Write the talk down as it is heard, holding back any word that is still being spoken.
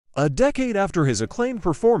A decade after his acclaimed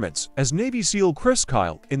performance as Navy SEAL Chris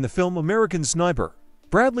Kyle in the film American Sniper,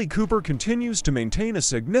 Bradley Cooper continues to maintain a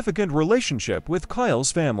significant relationship with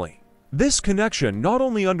Kyle's family. This connection not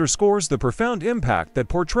only underscores the profound impact that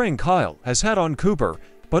portraying Kyle has had on Cooper,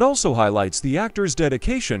 but also highlights the actor's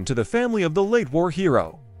dedication to the family of the late war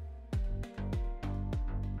hero.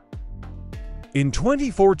 In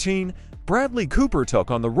 2014, Bradley Cooper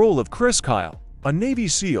took on the role of Chris Kyle, a Navy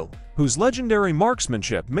SEAL whose legendary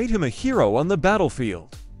marksmanship made him a hero on the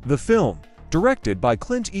battlefield. The film, directed by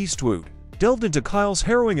Clint Eastwood, delved into Kyle's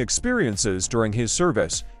harrowing experiences during his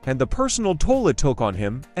service and the personal toll it took on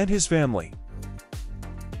him and his family.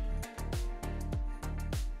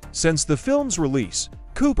 Since the film's release,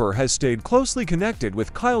 Cooper has stayed closely connected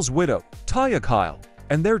with Kyle's widow, Taya Kyle,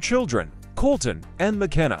 and their children, Colton and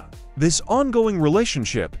McKenna. This ongoing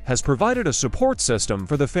relationship has provided a support system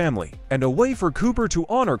for the family and a way for Cooper to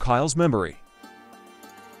honor Kyle's memory.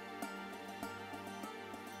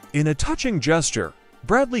 In a touching gesture,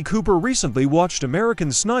 Bradley Cooper recently watched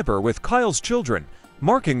American Sniper with Kyle's children,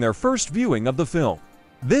 marking their first viewing of the film.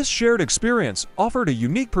 This shared experience offered a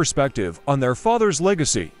unique perspective on their father's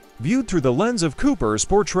legacy, viewed through the lens of Cooper's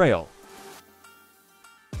portrayal.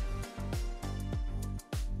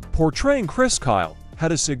 Portraying Chris Kyle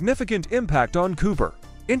had a significant impact on Cooper,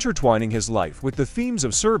 intertwining his life with the themes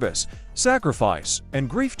of service, sacrifice, and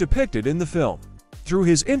grief depicted in the film. Through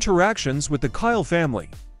his interactions with the Kyle family,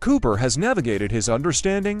 Cooper has navigated his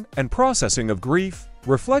understanding and processing of grief,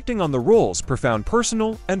 reflecting on the role's profound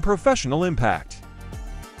personal and professional impact.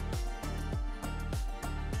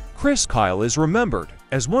 Chris Kyle is remembered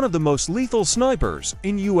as one of the most lethal snipers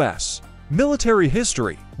in U.S. military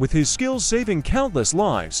history, with his skills saving countless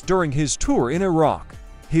lives during his tour in Iraq.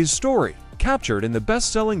 His story, captured in the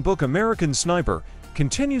best-selling book American Sniper,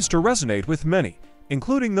 continues to resonate with many,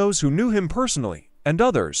 including those who knew him personally and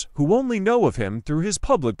others who only know of him through his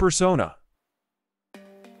public persona.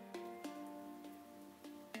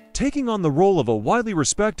 Taking on the role of a widely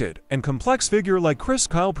respected and complex figure like Chris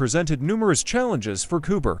Kyle presented numerous challenges for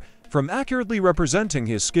Cooper, from accurately representing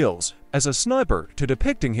his skills as a sniper to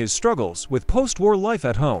depicting his struggles with post-war life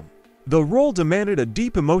at home. The role demanded a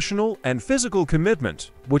deep emotional and physical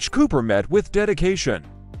commitment, which Cooper met with dedication.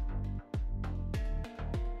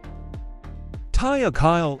 Taya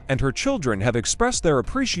Kyle and her children have expressed their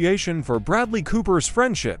appreciation for Bradley Cooper's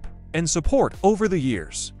friendship and support over the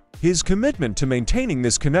years. His commitment to maintaining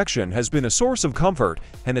this connection has been a source of comfort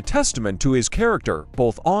and a testament to his character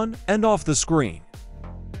both on and off the screen.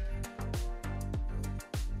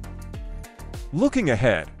 Looking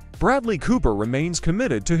ahead, Bradley Cooper remains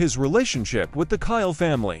committed to his relationship with the Kyle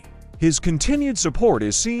family. His continued support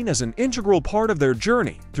is seen as an integral part of their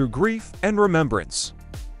journey through grief and remembrance.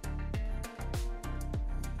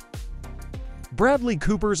 Bradley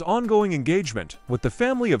Cooper's ongoing engagement with the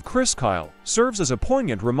family of Chris Kyle serves as a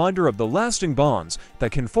poignant reminder of the lasting bonds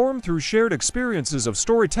that can form through shared experiences of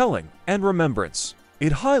storytelling and remembrance.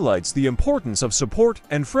 It highlights the importance of support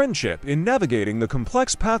and friendship in navigating the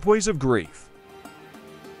complex pathways of grief.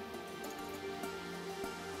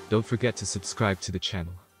 Don't forget to subscribe to the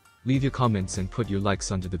channel. Leave your comments and put your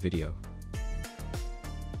likes under the video.